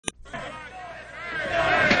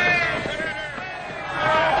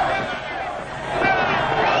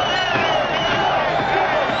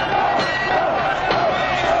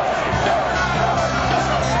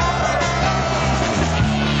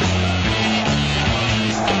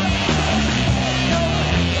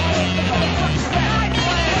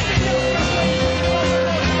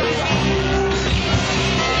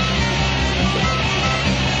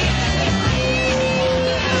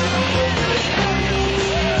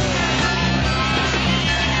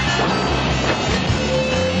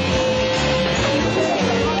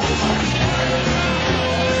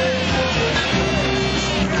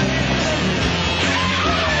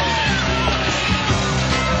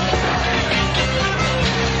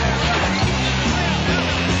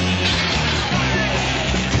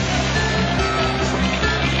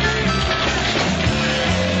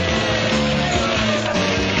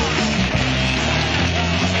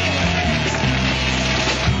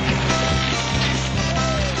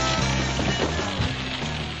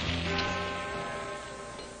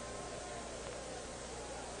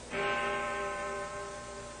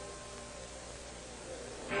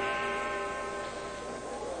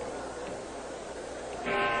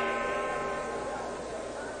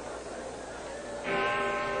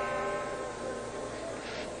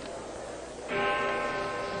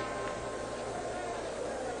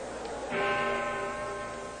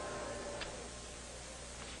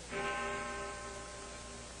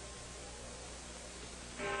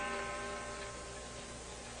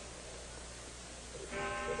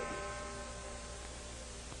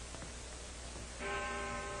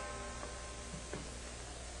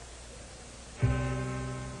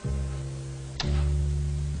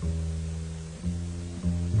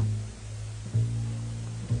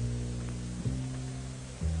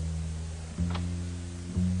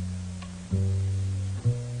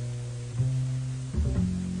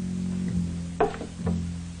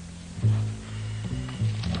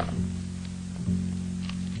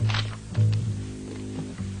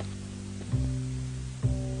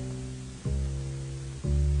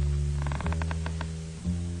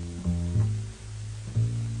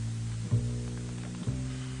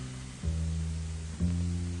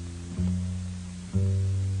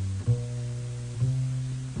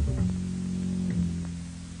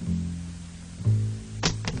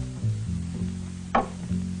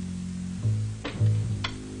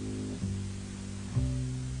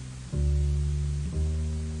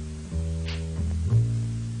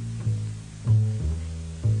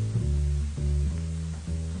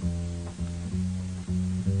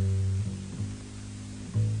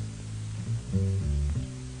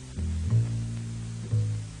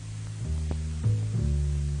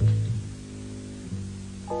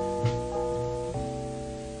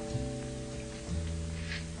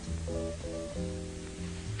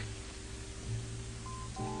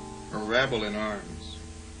rabble in arms.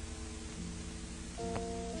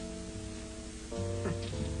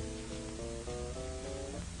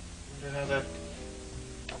 Wonder how that...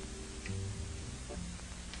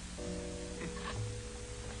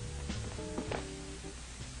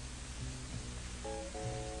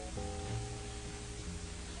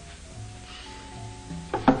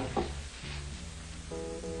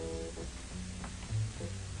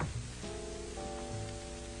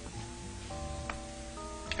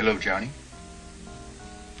 Hello, Johnny.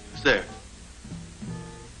 Who's there?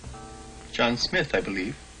 John Smith, I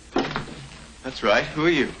believe. That's right. Who are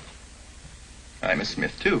you? I'm a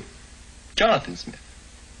Smith, too. Jonathan Smith.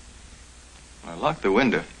 I locked the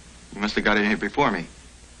window. You must have got in here before me.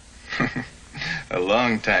 A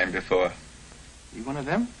long time before. You one of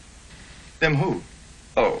them? Them who?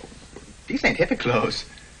 Oh, these ain't hippie clothes.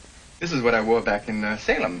 This is what I wore back in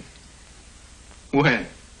Salem. When?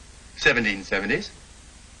 1770s.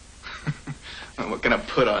 What kind of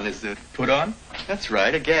put on is it? Put on? That's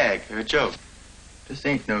right, a gag or a joke. This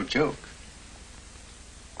ain't no joke.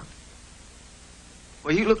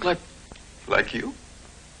 Well, you look like you.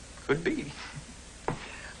 Could be.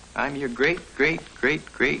 I'm your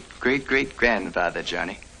great-great-great-great-great-great-grandfather,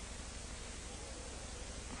 Johnny.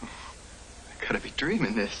 I gotta be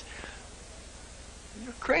dreaming this.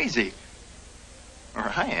 You're crazy.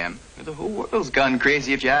 Or I am. The whole world's gone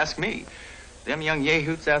crazy if you ask me. Them young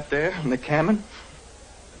yahoots out there on the Common?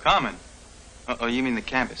 Common? Oh, you mean the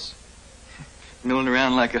campus. Milling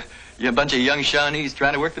around like a bunch of young Shawnees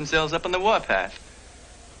trying to work themselves up on the warpath.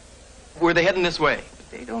 Where are they heading this way?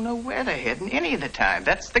 They don't know where they're heading any of the time.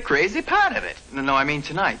 That's the crazy part of it. No, I mean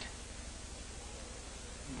tonight.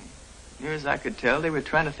 Near as I could tell, they were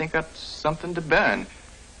trying to think up something to burn.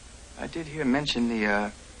 I did hear mention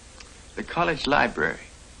the college library.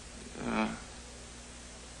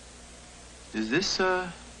 Is this it?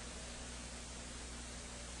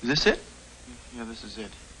 Yeah, this is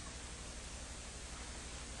it.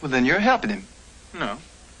 Well, then you're helping him. No.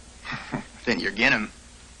 Then you're getting him.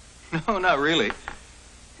 No, not really.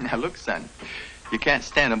 Now, look, son, you can't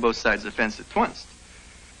stand on both sides of the fence at once.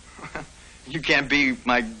 You can't be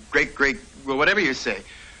my great-great, well, whatever you say.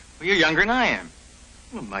 Well, you're younger than I am.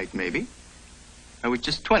 Well, maybe. I was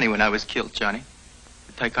just 20 when I was killed, Johnny.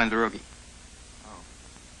 At Ticonderoga. Oh.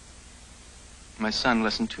 My son,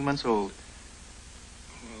 less than 2 months old.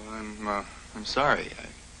 Well, I'm sorry.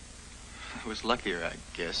 I was luckier, I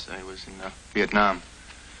guess. I was in Vietnam.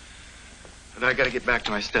 But I gotta get back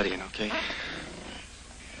to my studying, okay?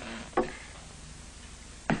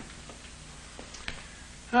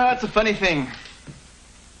 It's a funny thing.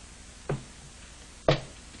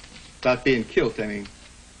 About being killed, I mean.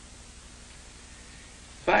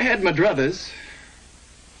 If I had my druthers,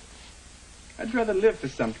 I'd rather live for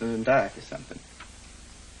something than die for something.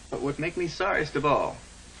 But what'd make me sorriest of all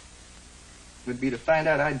would be to find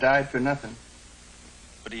out I died for nothing.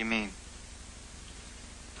 What do you mean?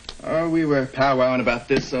 Oh, we were powwowing about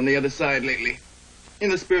this on the other side lately,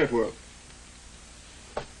 in the spirit world.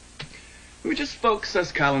 We were just folks,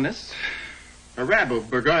 us colonists. A rabble,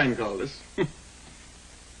 Burgoyne called us. Of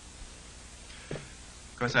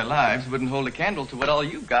course, our lives wouldn't hold a candle to what all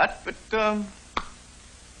you got, but,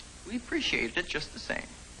 we appreciated it just the same.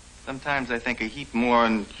 Sometimes I think a heap more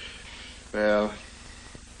and, well,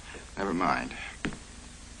 never mind.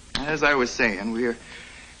 As I was saying, we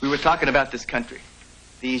were talking about this country,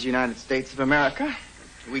 these United States of America.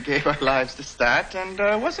 We gave our lives to start, and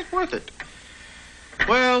was it worth it?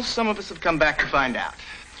 Well, some of us have come back to find out.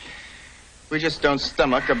 We just don't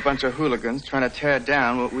stomach a bunch of hooligans trying to tear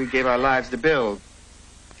down what we gave our lives to build.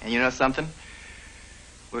 And you know something?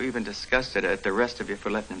 We're even disgusted at the rest of you for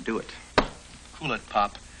letting them do it. Cool it,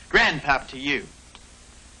 Pop. Grandpop to you.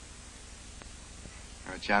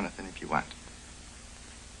 Or Jonathan, if you want.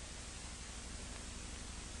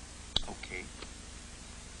 Okay.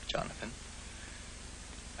 Jonathan.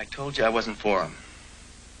 I told you I wasn't for him.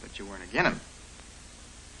 But you weren't against him.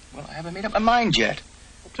 Well, I haven't made up my mind yet.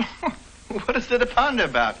 What is there to ponder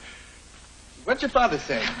about? What's your father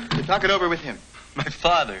say? You talk it over with him. My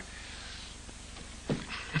father?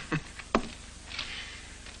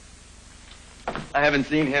 I haven't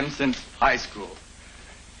seen him since high school.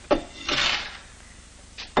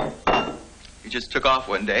 He just took off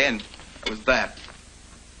one day, and that was that.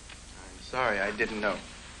 I'm sorry, I didn't know.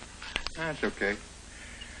 That's okay.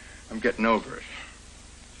 I'm getting over it.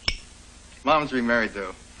 Mom's remarried,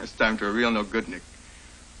 though. This time to a real no-goodnik.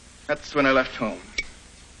 That's when I left home.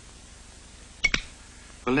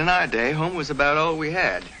 Well, in our day, home was about all we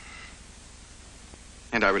had.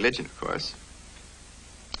 And our religion, of course.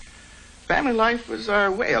 Family life was our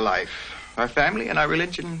way of life. Our family and our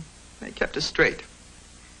religion They kept us straight.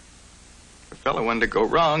 If a fellow wanted to go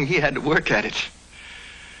wrong, he had to work at it.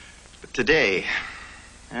 But today,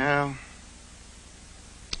 well,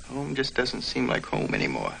 home just doesn't seem like home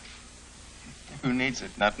anymore. Who needs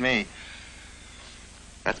it? Not me.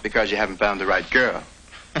 That's because you haven't found the right girl.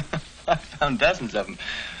 I found dozens of them.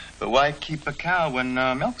 But why keep a cow when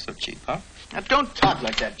milk's so cheap, huh? Now, don't talk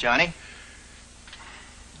like that, Johnny.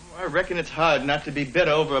 Oh, I reckon it's hard not to be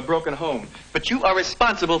bitter over a broken home. But you are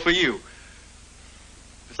responsible for you.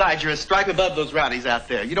 Besides, you're a stripe above those rowdies out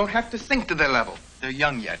there. You don't have to sink to their level. They're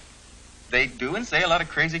young yet. They do and say a lot of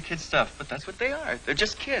crazy kid stuff, but that's what they are. They're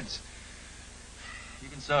just kids.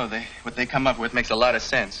 Even so, what they come up with makes a lot of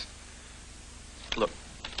sense. Look,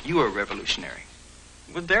 you are a revolutionary.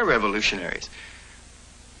 Well, they're revolutionaries.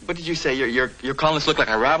 What did you say? You're calling us look like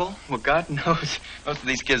a rabble? Well, God knows, most of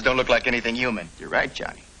these kids don't look like anything human. You're right,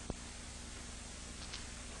 Johnny.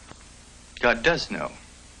 God does know.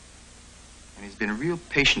 And he's been real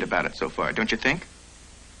patient about it so far, don't you think?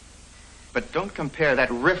 But don't compare that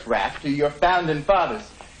riffraff to your founding fathers.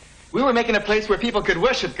 We were making a place where people could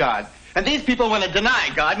worship God. And these people want to deny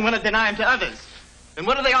God and want to deny him to others. And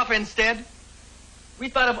what do they offer instead? We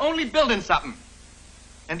thought of only building something.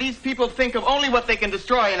 And these people think of only what they can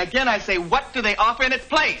destroy. And again, I say, what do they offer in its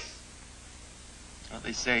place? Well,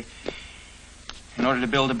 they say, in order to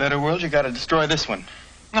build a better world, you got to destroy this one.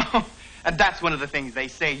 No, and that's one of the things they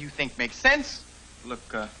say you think makes sense.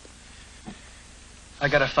 Look, I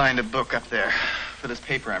got to find a book up there for this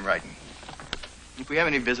paper I'm writing. If we have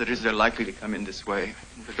any visitors, they're likely to come in this way.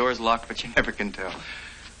 The door's locked, but you never can tell.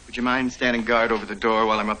 Would you mind standing guard over the door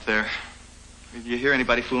while I'm up there? If you hear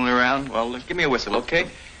anybody fooling around, well, give me a whistle, okay?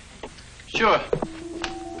 Sure.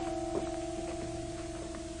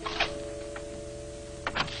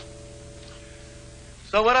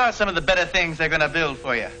 So what are some of the better things they're going to build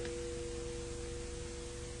for you?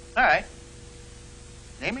 All right.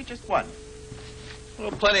 Name me just one.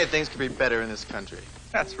 Well, plenty of things could be better in this country.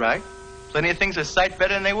 That's right. Plenty of things are sight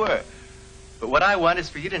better than they were. But what I want is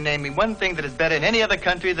for you to name me one thing that is better in any other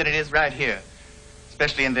country than it is right here.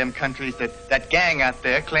 Especially in them countries that gang out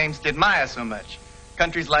there claims to admire so much.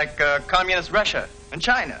 Countries like communist Russia and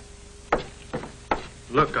China.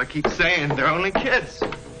 Look, I keep saying they're only kids.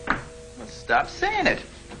 Well, stop saying it.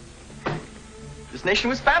 This nation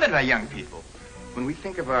was founded by young people. When we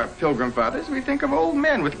think of our pilgrim fathers, we think of old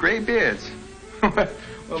men with gray beards.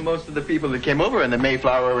 Well, most of the people that came over in the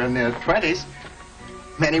Mayflower were in their 20s.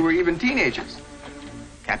 Many were even teenagers.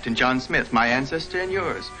 Captain John Smith, my ancestor and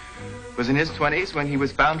yours, was in his 20s when he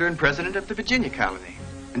was founder and president of the Virginia colony.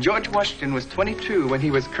 And George Washington was 22 when he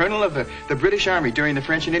was colonel of the British Army during the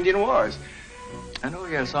French and Indian Wars. And oh,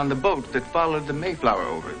 yes, on the boat that followed the Mayflower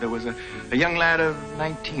over, there was a young lad of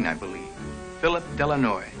 19, I believe, Philip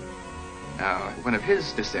Delanoy. Now, one of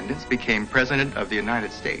his descendants became president of the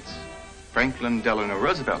United States, Franklin Delano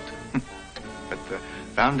Roosevelt. But the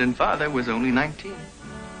founding father was only 19.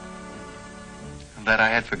 That I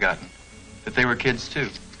had forgotten, that they were kids, too.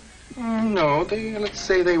 No, let's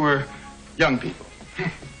say they were young people.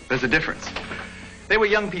 There's a difference. They were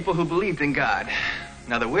young people who believed in God.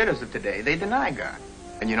 Now, the weirdos of today, they deny God.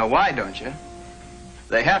 And you know why, don't you?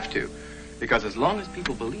 They have to. Because as long as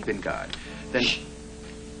people believe in God, then... Shh.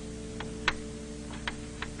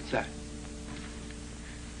 What's that?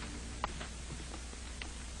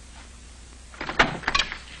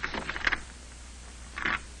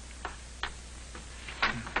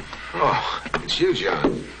 Oh, it's you,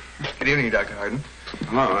 John. Good evening, Dr. Hardin.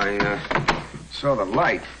 Hello, I saw the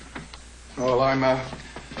light. Well, I'm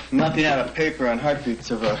knocking out a paper on heartbeats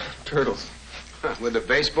of turtles. With a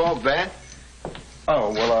baseball bat?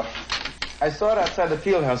 Oh, well, I saw it outside the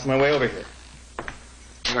field house on my way over here.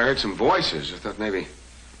 Well, I heard some voices. I thought maybe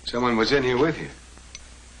someone was in here with you.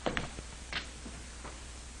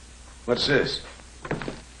 What's this?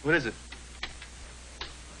 What is it?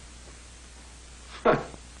 Huh.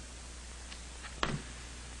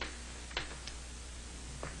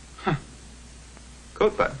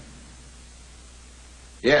 Coat button.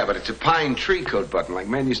 Yeah, but it's a pine tree coat button like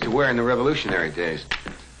men used to wear in the Revolutionary days.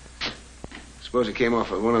 Suppose it came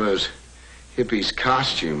off of one of those hippies'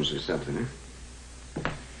 costumes or something, huh?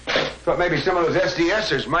 Thought maybe some of those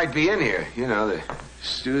SDSers might be in here. You know, the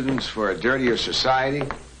Students for a Dirtier Society.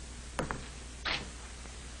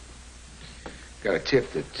 Got a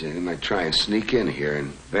tip that they might try and sneak in here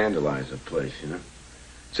and vandalize the place, you know.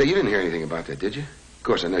 Say, you didn't hear anything about that, did you? Of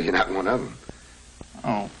course, I know you're not one of them.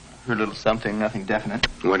 Oh, heard a little something, nothing definite.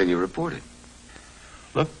 Why didn't you report it?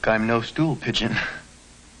 Look, I'm no stool pigeon.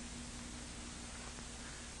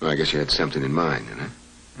 Well, I guess you had something in mind, huh?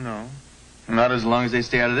 No, not as long as they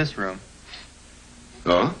stay out of this room.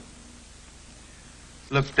 Oh?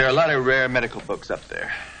 Look, there are a lot of rare medical books up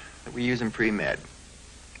there that we use in pre-med.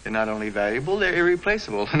 They're not only valuable, they're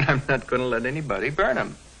irreplaceable, and I'm not going to let anybody burn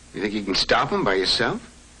them. You think you can stop them by yourself?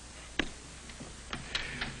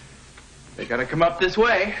 They got to come up this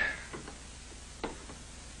way.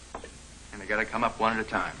 And they got to come up one at a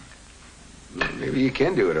time. Well, maybe you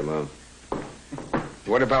can do it alone.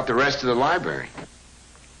 What about the rest of the library?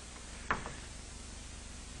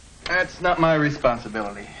 That's not my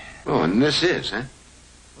responsibility. Oh, and this is, huh?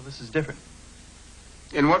 Well, this is different.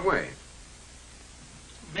 In what way?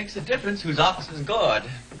 It makes a difference whose office is guard.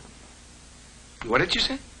 What did you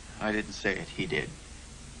say? I didn't say it. He did.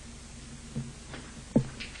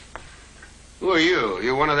 Who are you?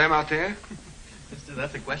 You one of them out there? Mister,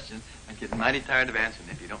 that's a question I'm getting mighty tired of answering,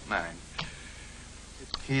 if you don't mind.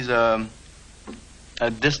 He's a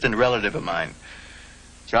distant relative of mine.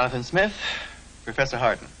 Jonathan Smith, Professor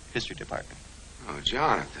Harden, History Department. Oh,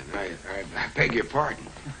 Jonathan, I beg your pardon.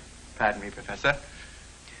 Pardon me, Professor.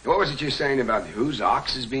 What was it you're saying about whose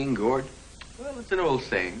ox is being gored? Well, it's an old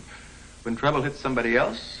saying. When trouble hits somebody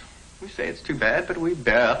else, we say it's too bad, but we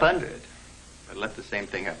bear up under it. But let the same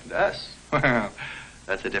thing happen to us. Well,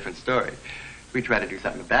 that's a different story. We try to do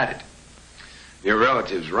something about it. Your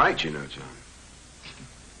relative's right, you know, John.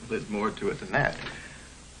 There's more to it than that.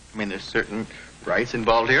 I mean, there's certain rights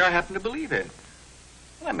involved here I happen to believe in.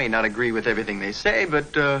 Well, I may not agree with everything they say,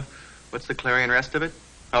 but what's the clarion rest of it?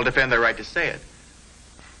 I'll defend their right to say it.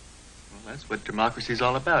 Well, that's what democracy's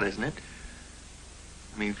all about, isn't it?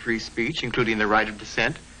 I mean, free speech, including the right of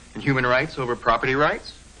dissent, and human rights over property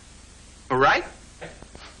rights. All right?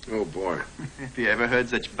 Oh, boy. If you ever heard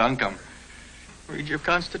such bunkum, read your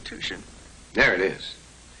Constitution. There it is.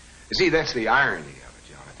 You see, that's the irony of it,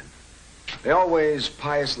 Jonathan. They always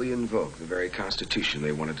piously invoke the very Constitution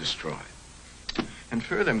they want to destroy. And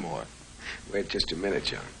furthermore... Wait just a minute,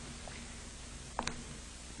 John.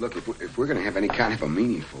 Look, if we're going to have any kind of a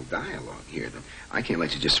meaningful dialogue here, then I can't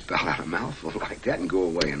let you just spell out a mouthful like that and go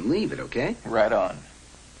away and leave it, okay? Right on.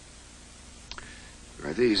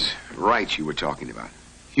 Are these rights you were talking about?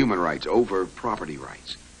 Human rights over property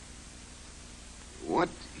rights. What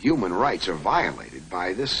human rights are violated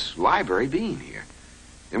by this library being here?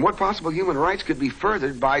 And what possible human rights could be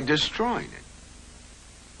furthered by destroying it?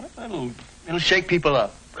 Well, it'll shake people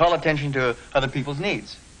up, call attention to other people's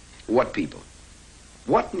needs. What people?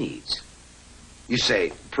 What needs? You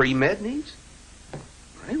say pre-med needs? All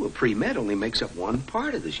right, well, pre-med only makes up one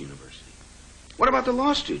part of this university. What about the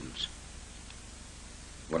law students?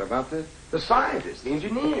 What about the scientists, the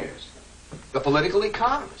engineers, the political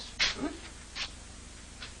economists? Huh?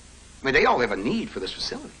 I mean, they all have a need for this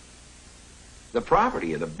facility. The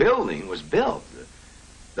property of the building was built,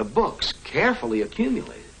 the books carefully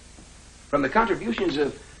accumulated from the contributions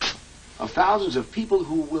of thousands of people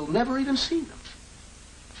who will never even see them.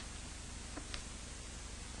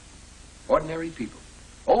 Ordinary people,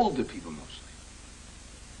 older people mostly,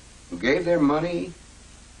 who gave their money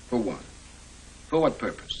for what? For what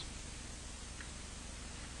purpose?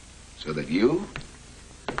 So that you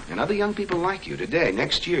and other young people like you today,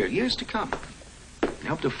 next year, years to come, can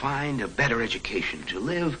help to find a better education, to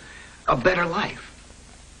live a better life.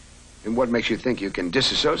 And what makes you think you can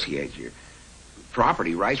disassociate your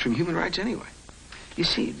property rights from human rights anyway? You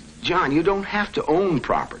see, John, you don't have to own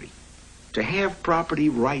property to have property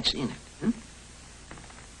rights in it.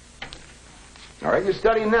 All right, you're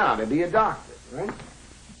studying now to be a doctor, right?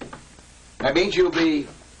 That means you'll be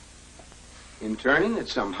interning at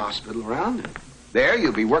some hospital around. And there,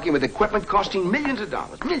 you'll be working with equipment costing millions of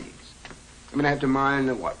dollars, millions. I'm going to have to mine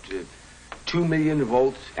a, 2 million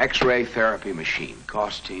volt X-ray therapy machine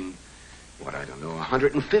costing,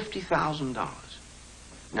 $150,000.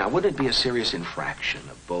 Now, wouldn't it be a serious infraction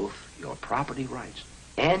of both your property rights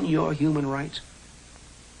and your human rights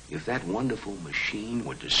if that wonderful machine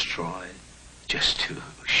were destroyed just to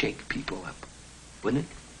shake people up, wouldn't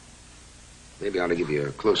it? Maybe I ought to give you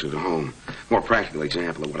a closer to home, more practical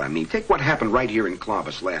example of what I mean. Take what happened right here in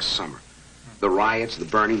Clovis last summer. The riots, the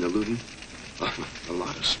burning, the looting. A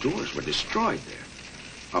lot of stores were destroyed there.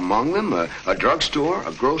 Among them, a drugstore,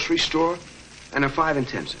 a grocery store, and a 5 and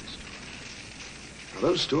 10 cents. Now,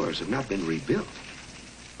 those stores have not been rebuilt.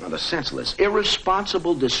 Now, the senseless,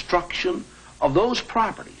 irresponsible destruction of those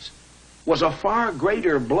properties was a far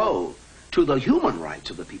greater blow to the human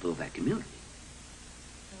rights of the people of that community.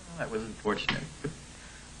 Well, that was unfortunate, but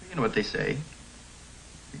you know what they say.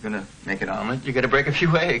 If you're going to make an omelet, you got to break a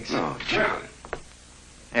few eggs. Oh, John.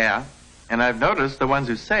 Yeah, and I've noticed the ones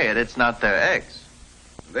who say it, it's not their eggs.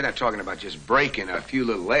 They're not talking about just breaking a few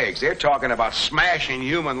little eggs. They're talking about smashing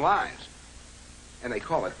human lives. And they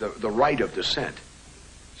call it the right of dissent.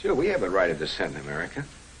 Sure, we have a right of dissent in America.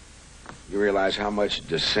 You realize how much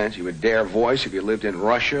dissent you would dare voice if you lived in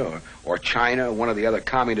Russia or China or one of the other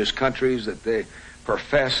communist countries that they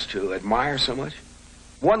profess to admire so much?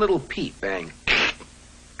 One little peep, bang,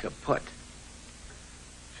 kaput.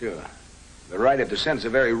 Sure. The right of dissent is a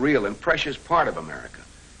very real and precious part of America.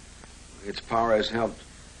 Its power has helped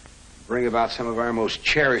bring about some of our most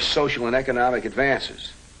cherished social and economic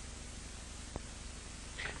advances.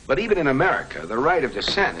 But even in America, the right of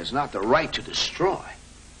dissent is not the right to destroy.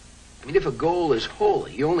 I mean, if a goal is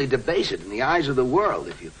holy, you only debase it in the eyes of the world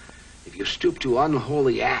if you stoop to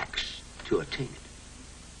unholy acts to attain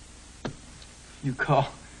it. You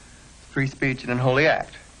call free speech an unholy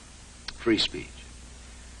act? Free speech.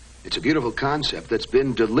 It's a beautiful concept that's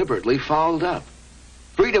been deliberately fouled up.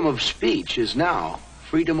 Freedom of speech is now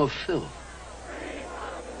freedom of filth.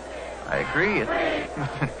 I agree.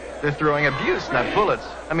 They're throwing abuse, not bullets.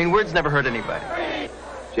 I mean, words never hurt anybody.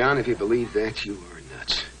 John, if you believe that, you are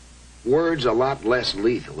nuts. Words a lot less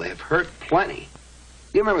lethal. They have hurt plenty.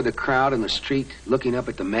 Do you remember the crowd in the street looking up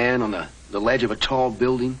at the man on the ledge of a tall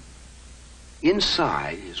building?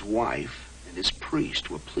 Inside, his wife and his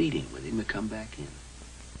priest were pleading with him to come back in.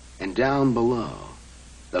 And down below,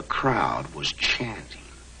 the crowd was chanting,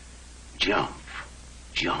 jump,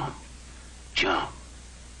 jump, jump,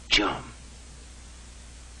 jump.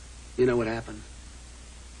 You know what happened?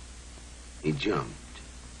 He jumped.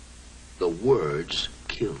 The words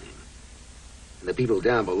killed him. And the people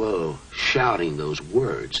down below shouting those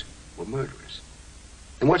words were murderous.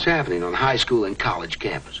 And what's happening on high school and college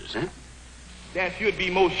campuses, huh? There should be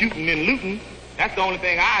more shooting than looting. That's the only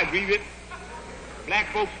thing I agree with. Black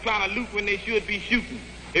folks trying to loot when they should be shooting.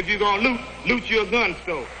 If you're gonna loot, loot your gun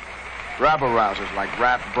store. Rabble-rousers like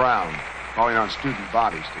Rap Brown calling on student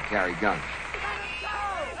bodies to carry guns.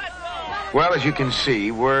 Well, as you can see,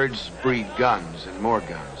 words breed guns and more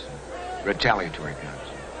guns, and retaliatory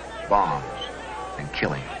guns, bombs, and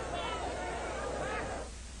killing.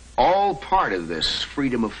 All part of this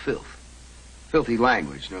freedom of filth. Filthy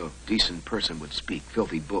language no decent person would speak.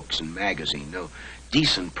 Filthy books and magazines no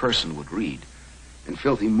decent person would read. And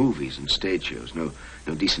filthy movies and stage shows no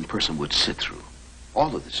decent person would sit through.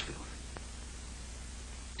 All of this filth.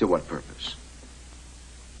 To what purpose?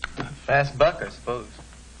 Fast buck, I suppose.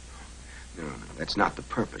 No, that's not the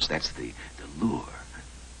purpose. That's the lure.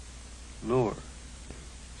 Lure.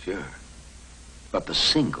 Sure. But the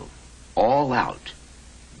single, all-out,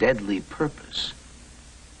 deadly purpose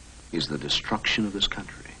is the destruction of this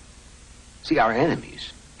country. See, our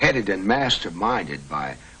enemies, headed and masterminded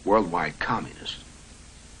by worldwide communists,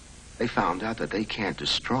 they found out that they can't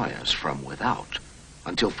destroy us from without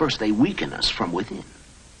until first they weaken us from within.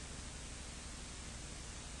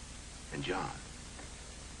 And John,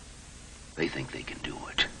 they think they can do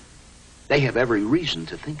it. They have every reason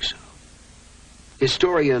to think so.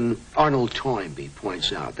 Historian Arnold Toynbee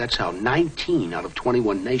points out that's how 19 out of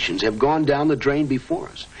 21 nations have gone down the drain before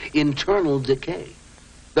us. Internal decay.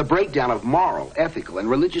 The breakdown of moral, ethical, and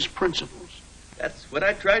religious principles. That's what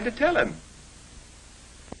I tried to tell him.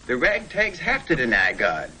 The ragtags have to deny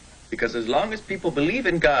God, because as long as people believe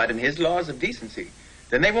in God and his laws of decency,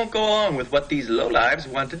 then they won't go along with what these lowlives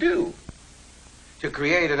want to do. To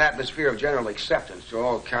create an atmosphere of general acceptance to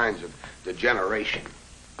all kinds of degeneration.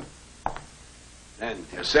 And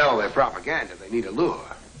to sell their propaganda, they need a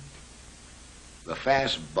lure. The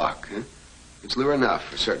fast buck, huh? It's lure enough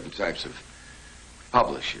for certain types of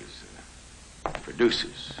publishers,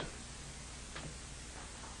 producers.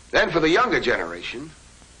 Then for the younger generation,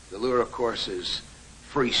 the lure, of course, is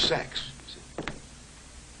free sex. You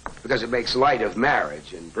see. Because it makes light of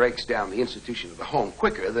marriage and breaks down the institution of the home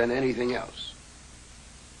quicker than anything else.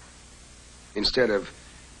 Instead of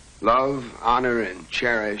love, honor, and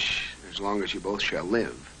cherish as long as you both shall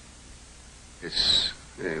live, it's,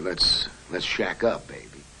 hey, let's shack up,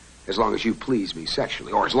 baby. As long as you please me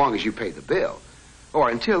sexually, or as long as you pay the bill. Or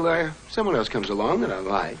until someone else comes along that I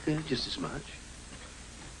like just as much.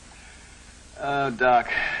 Oh,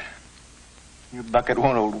 Doc, your bucket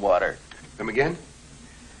won't hold water. Come again?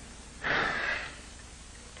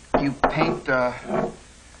 You paint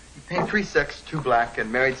free sex too black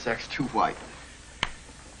and married sex too white.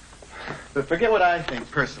 But forget what I think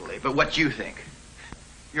personally, but what you think.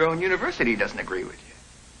 Your own university doesn't agree with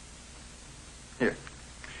you.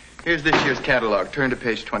 Here's this year's catalog. Turn to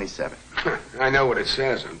page 27. I know what it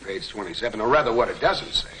says on page 27, or rather what it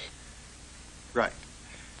doesn't say. Right.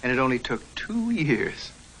 And it only took 2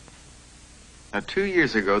 years. Now, 2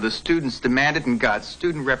 years ago, the students demanded and got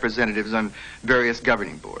student representatives on various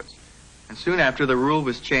governing boards. And soon after, the rule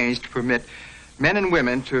was changed to permit men and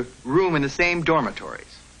women to room in the same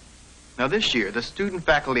dormitories. Now, this year, the Student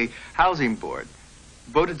Faculty Housing Board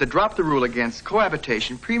voted to drop the rule against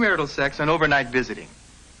cohabitation, premarital sex, and overnight visiting.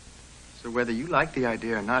 So whether you like the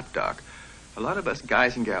idea or not, Doc, a lot of us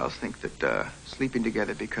guys and gals think that sleeping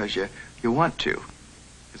together because you want to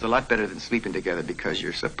is a lot better than sleeping together because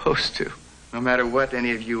you're supposed to, no matter what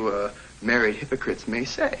any of you married hypocrites may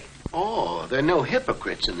say. Oh, there are no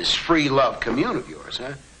hypocrites in this free love commune of yours,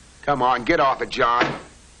 huh? Come on, get off it, John.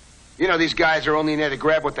 You know these guys are only in there to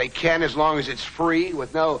grab what they can as long as it's free,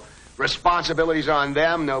 with no responsibilities on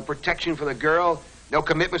them, no protection for the girl, no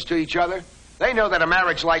commitments to each other. They know that a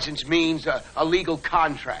marriage license means a legal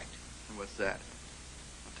contract. And what's that?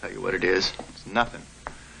 I'll tell you what it is. It's nothing.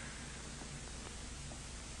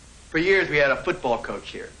 For years, we had a football coach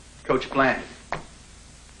here, Coach Blandon.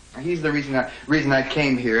 He's the reason I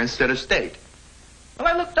came here instead of state. Well,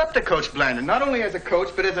 I looked up to Coach Blandon, not only as a coach,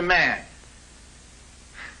 but as a man.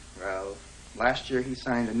 Well, last year he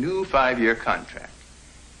signed a new 5-year contract.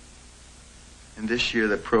 And this year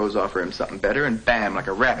the pros offer him something better, and bam, like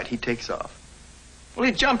a rabbit, he takes off. Well,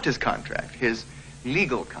 he jumped his contract, his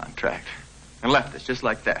legal contract, and left us just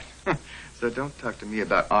like that. So don't talk to me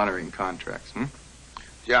about honoring contracts, hmm?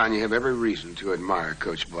 John, you have every reason to admire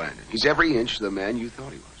Coach Blandon. He's every inch the man you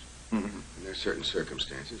thought he was. Mm-hmm. And there are certain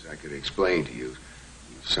circumstances I could explain to you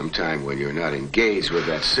sometime when you're not engaged with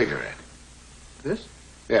that cigarette. This?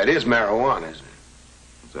 Yeah, it is marijuana, isn't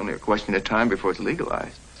it? It's only a question of time before it's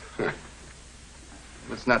legalized.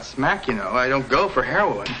 Let's not smack, you know. I don't go for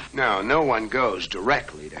heroin. No, no one goes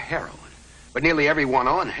directly to heroin. But nearly everyone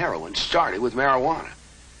on heroin started with marijuana.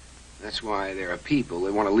 That's why there are people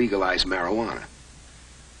that want to legalize marijuana.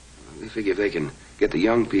 They figure if they can get the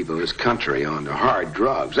young people of this country onto hard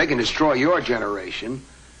drugs, they can destroy your generation,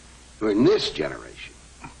 or in this generation.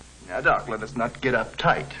 Now, Doc, let us not get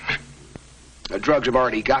uptight. The drugs have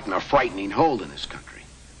already gotten a frightening hold in this country,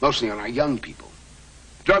 mostly on our young people.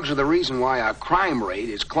 Drugs are the reason why our crime rate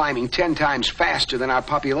is climbing 10 times faster than our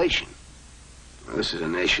population. Well, this is a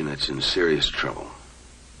nation that's in serious trouble.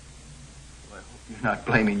 Well, I hope you're not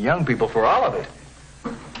blaming young people for all of it.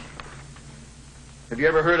 Have you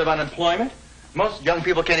ever heard of unemployment? Most young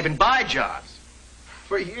people can't even buy jobs.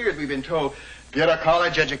 For years we've been told, get a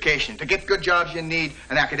college education. To get good jobs you need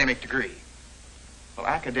an academic degree. Well,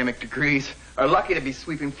 academic degrees are lucky to be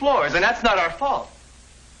sweeping floors, and that's not our fault.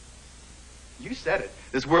 You said it.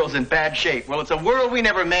 This world's in bad shape. Well, it's a world we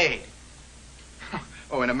never made.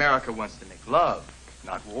 Oh, and America wants to make love,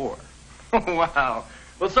 not war. Wow.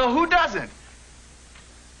 Well, so who doesn't?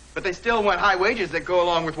 But they still want high wages that go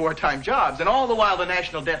along with wartime jobs, and all the while the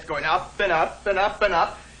national debt's going up and up and up and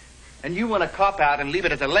up. And you want to cop out and leave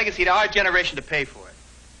it as a legacy to our generation to pay for it.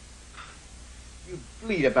 You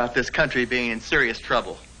bleat about this country being in serious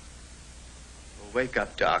trouble. Well, wake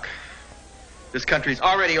up, Doc. This country's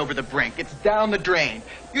already over the brink. It's down the drain.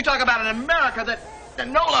 You talk about an America that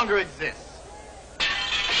no longer exists.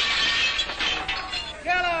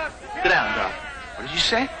 Sit down, Doc. What did you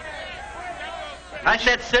say? I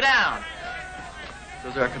said sit down.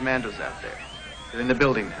 Those are our commandos out there. They're in the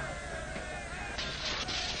building now.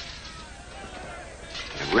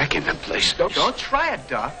 I reckon the place... Don't try it,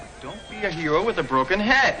 Doc. Don't be a hero with a broken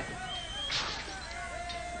head.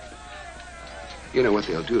 You know what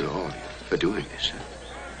they'll do to all of you for doing this, huh?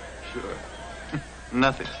 Sure.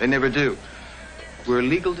 Nothing. They never do. We're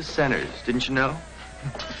legal dissenters, didn't you know?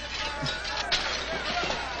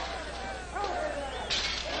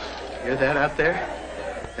 Hear that out there?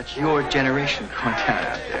 That's your generation going down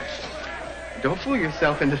out there. Don't fool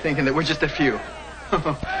yourself into thinking that we're just a few.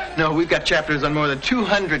 No, we've got chapters on more than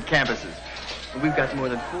 200 campuses. And we've got more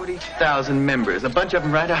than 40,000 members, a bunch of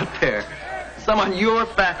them right out there. Some on your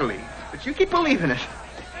faculty. But you keep believing it.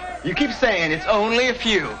 You keep saying it's only a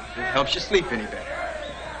few. It helps you sleep any better.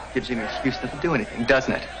 Gives you an excuse not to do anything,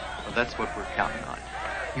 doesn't it? Well, that's what we're counting on.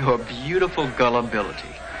 Your beautiful gullibility.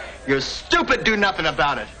 Your stupid do nothing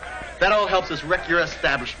about it. That all helps us wreck your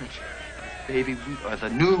establishment. Baby, we are the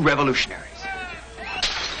new revolutionaries.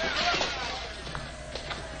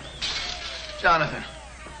 Jonathan,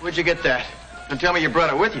 where'd you get that? Don't tell me you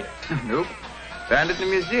brought it with you. Nope. Found it in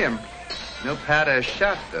the museum. No powder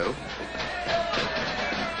shot, though.